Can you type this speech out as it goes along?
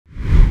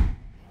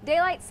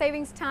Daylight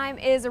savings time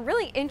is a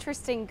really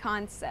interesting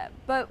concept,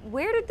 but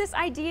where did this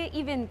idea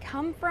even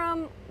come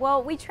from?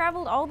 Well, we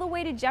traveled all the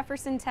way to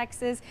Jefferson,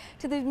 Texas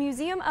to the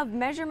Museum of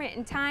Measurement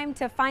and Time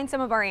to find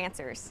some of our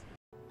answers.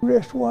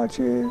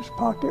 Wristwatches,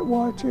 pocket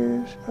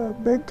watches,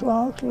 big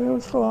clocks, little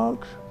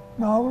clocks,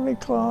 novelty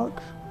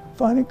clocks,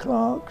 funny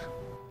clocks.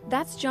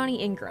 That's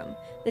Johnny Ingram,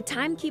 the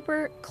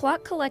timekeeper,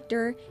 clock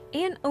collector,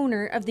 and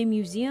owner of the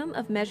Museum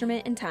of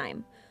Measurement and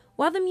Time.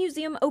 While the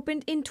museum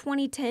opened in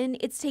 2010,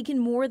 it's taken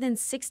more than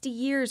 60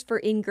 years for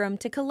Ingram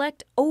to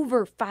collect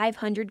over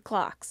 500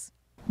 clocks.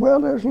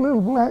 Well, there's a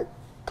little black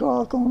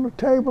clock on the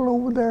table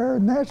over there,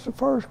 and that's the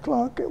first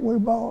clock that we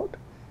bought.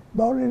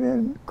 Bought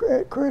it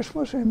at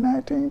Christmas in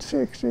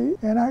 1960,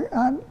 and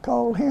I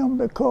called him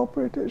the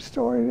culprit that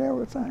started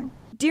everything.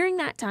 During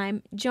that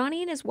time,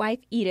 Johnny and his wife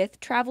Edith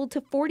traveled to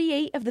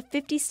 48 of the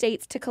 50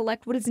 states to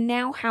collect what is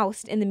now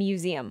housed in the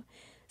museum.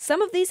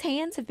 Some of these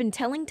hands have been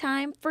telling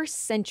time for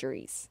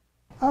centuries.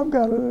 I've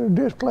got a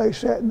display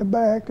set in the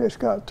back that's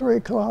got 3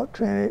 clocks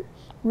in it.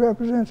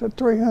 Represents a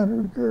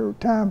 300-year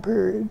time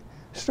period.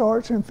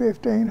 Starts in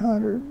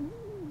 1500.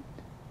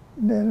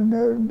 Then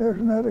there's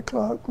another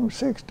clock from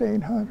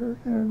 1600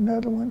 and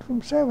another one from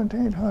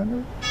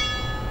 1700.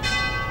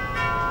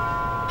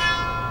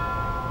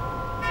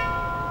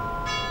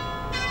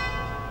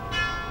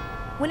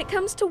 When it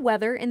comes to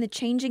weather and the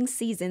changing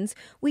seasons,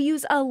 we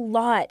use a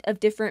lot of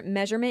different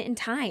measurement and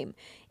time.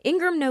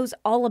 Ingram knows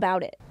all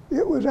about it.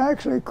 It was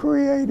actually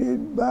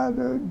created by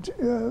the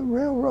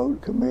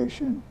Railroad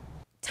Commission.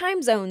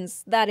 Time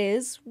zones, that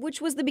is, which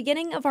was the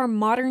beginning of our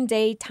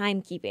modern-day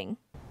timekeeping.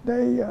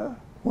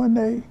 When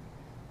they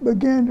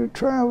began to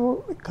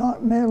travel,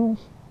 continental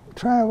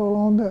travel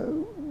on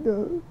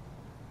the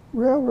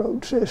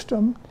railroad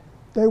system,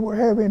 they were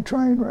having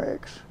train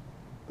wrecks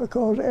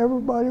because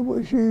everybody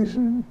was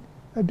using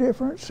a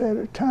different set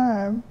of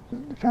time.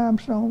 The time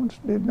zones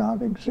did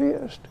not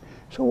exist.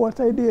 So what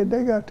they did,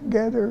 they got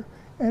together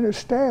and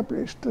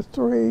established the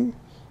 3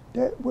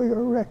 that we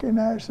are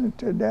recognizing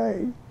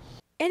today.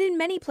 And in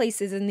many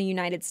places in the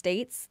United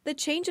States, the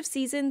change of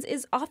seasons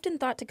is often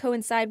thought to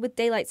coincide with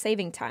daylight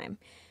saving time.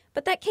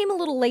 But that came a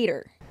little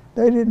later.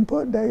 They didn't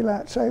put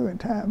daylight saving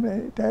time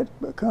in it. That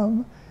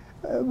become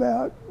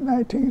about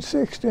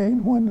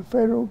 1916 when the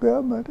federal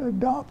government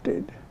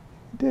adopted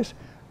this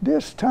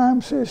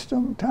time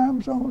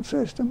zone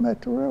system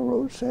that the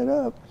railroad set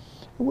up.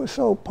 It was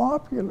so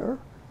popular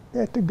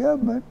that the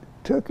government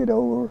took it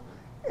over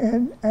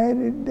and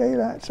added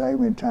daylight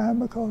saving time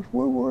because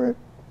we were,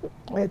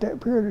 at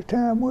that period of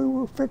time, we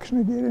were fixing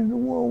to get into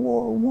World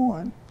War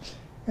I,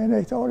 and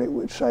they thought it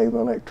would save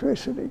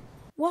electricity.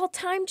 While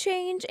time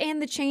change and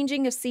the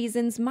changing of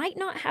seasons might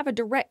not have a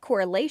direct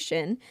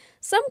correlation,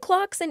 some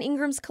clocks in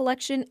Ingram's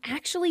collection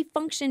actually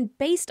function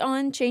based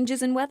on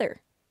changes in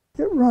weather.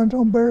 It runs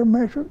on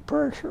barometric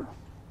pressure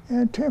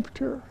and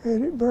temperature.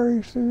 As it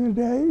varies through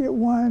the day, it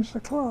winds the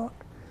clock.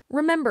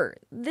 Remember,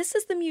 this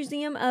is the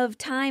Museum of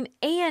Time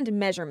and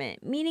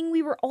Measurement, meaning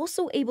we were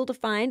also able to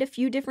find a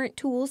few different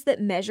tools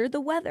that measure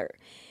the weather.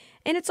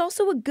 And it's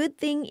also a good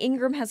thing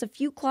Ingram has a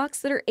few clocks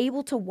that are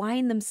able to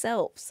wind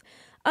themselves.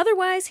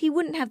 Otherwise, he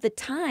wouldn't have the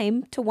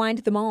time to wind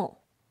them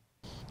all.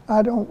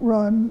 I don't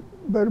run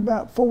but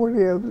about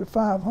 40 of the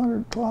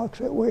 500 clocks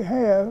that we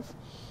have,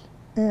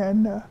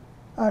 and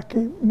I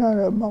keep none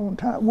of them on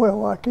time.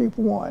 Well, I keep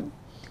one.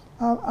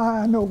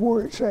 I know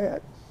where it's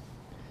at,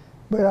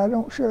 but I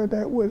don't share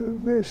that with the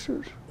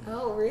visitors.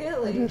 Oh,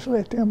 really? I just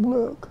let them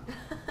look.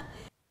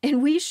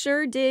 And we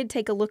sure did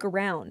take a look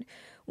around.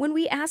 When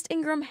we asked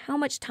Ingram how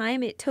much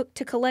time it took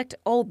to collect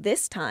all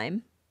this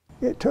time,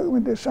 it took me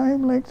the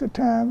same length of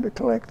time to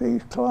collect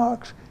these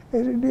clocks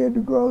as it did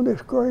to grow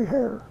this gray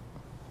hair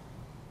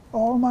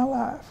all my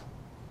life.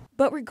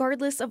 But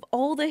regardless of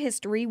all the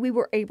history we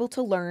were able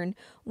to learn,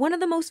 one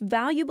of the most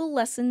valuable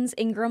lessons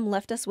Ingram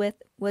left us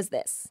with was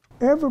this.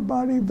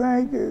 Everybody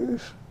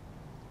values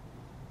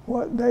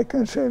what they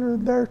consider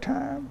their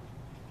time,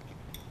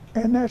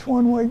 and that's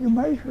one way you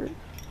measure it,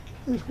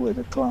 is with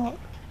a clock.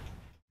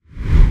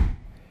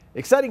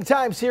 Exciting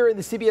times here in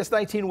the CBS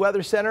 19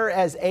 Weather Center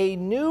as a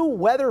new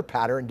weather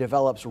pattern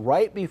develops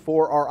right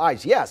before our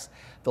eyes. Yes,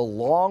 the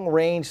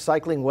long-range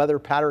cycling weather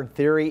pattern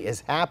theory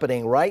is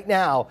happening right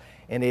now,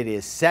 and it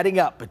is setting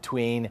up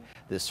between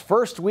this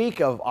first week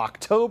of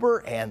October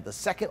and the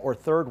second or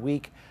third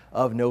week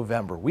of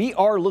November. We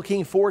are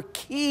looking for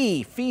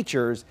key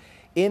features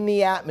in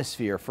the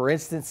atmosphere. For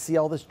instance, see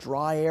all this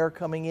dry air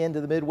coming into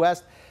the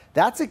Midwest?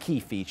 That's a key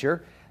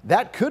feature.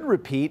 That could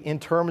repeat in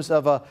terms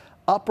of a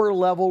upper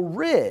level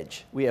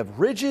ridge. We have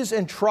ridges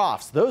and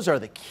troughs. Those are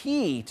the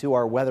key to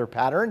our weather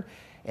pattern.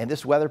 And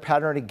this weather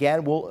pattern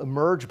again will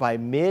emerge by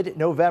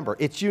mid-November.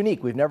 It's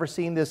unique. We've never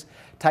seen this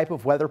type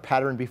of weather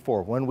pattern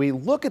before. When we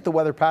look at the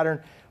weather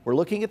pattern, we're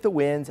looking at the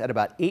winds at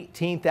about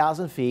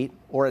 18,000 feet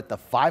or at the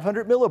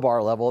 500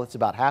 millibar level. It's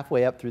about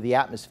halfway up through the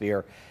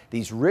atmosphere.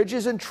 These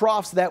ridges and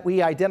troughs that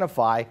we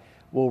identify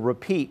will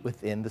repeat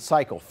within the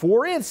cycle.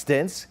 For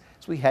instance,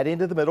 as we head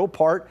into the middle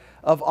part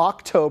of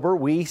October,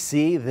 we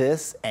see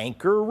this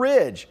anchor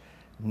ridge.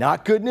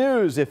 Not good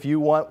news if you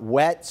want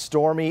wet,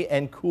 stormy,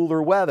 and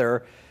cooler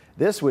weather.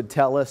 This would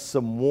tell us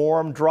some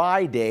warm,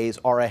 dry days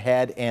are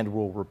ahead and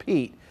will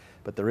repeat.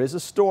 But there is a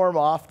storm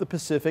off the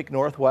Pacific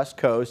Northwest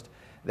coast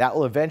that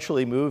will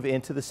eventually move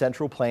into the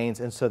Central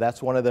Plains, and so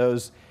that's one of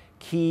those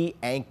key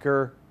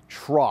anchor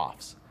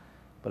troughs.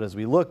 But as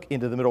we look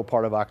into the middle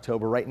part of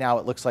October, right now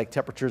it looks like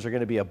temperatures are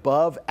going to be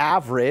above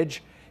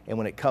average, and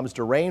when it comes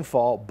to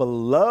rainfall,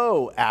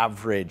 below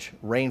average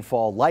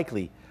rainfall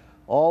likely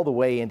all the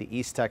way into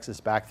East Texas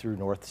back through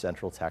North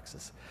Central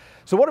Texas.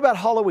 So what about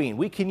Halloween?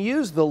 We can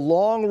use the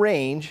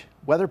long-range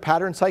weather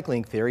pattern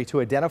cycling theory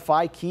to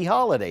identify key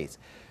holidays.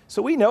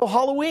 So we know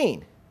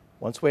Halloween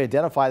once we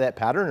identify that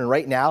pattern, and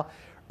right now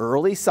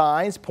early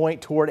signs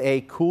point toward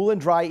a cool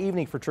and dry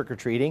evening for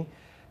trick-or-treating.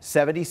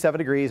 77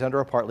 degrees under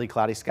a partly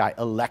cloudy sky.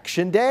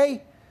 Election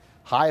Day,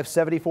 high of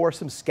 74,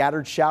 some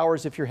scattered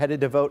showers if you're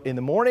headed to vote in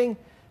the morning.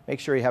 Make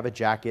sure you have a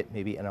jacket,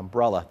 maybe an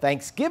umbrella.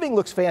 Thanksgiving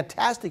looks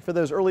fantastic for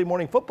those early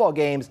morning football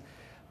games,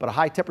 but a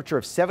high temperature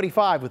of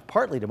 75 with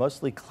partly to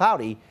mostly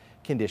cloudy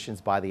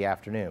conditions by the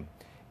afternoon.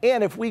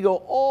 And if we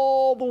go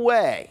all the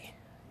way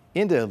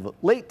into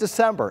late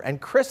December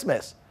and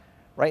Christmas,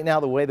 right now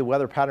the way the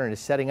weather pattern is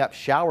setting up,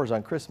 showers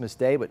on Christmas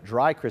Day, but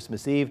dry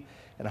Christmas Eve,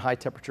 and a high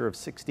temperature of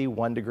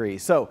 61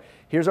 degrees. So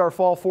here's our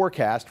fall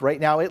forecast. Right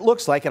now it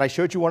looks like, and I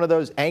showed you one of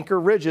those anchor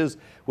ridges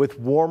with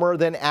warmer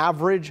than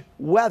average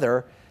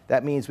weather.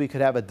 That means we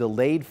could have a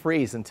delayed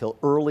freeze until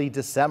early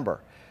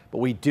December. But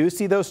we do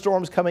see those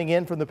storms coming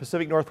in from the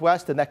Pacific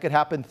Northwest, and that could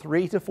happen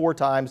 3 to 4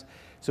 times.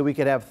 So we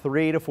could have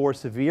 3 to 4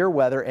 severe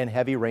weather and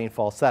heavy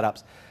rainfall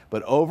setups.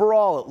 But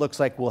overall, it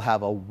looks like we'll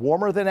have a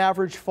warmer than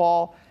average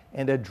fall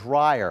and a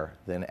drier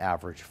than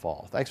average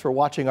fall. Thanks for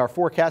watching our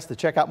forecast. To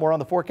check out more on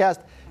the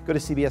forecast, go to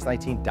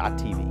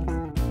CBS19.tv.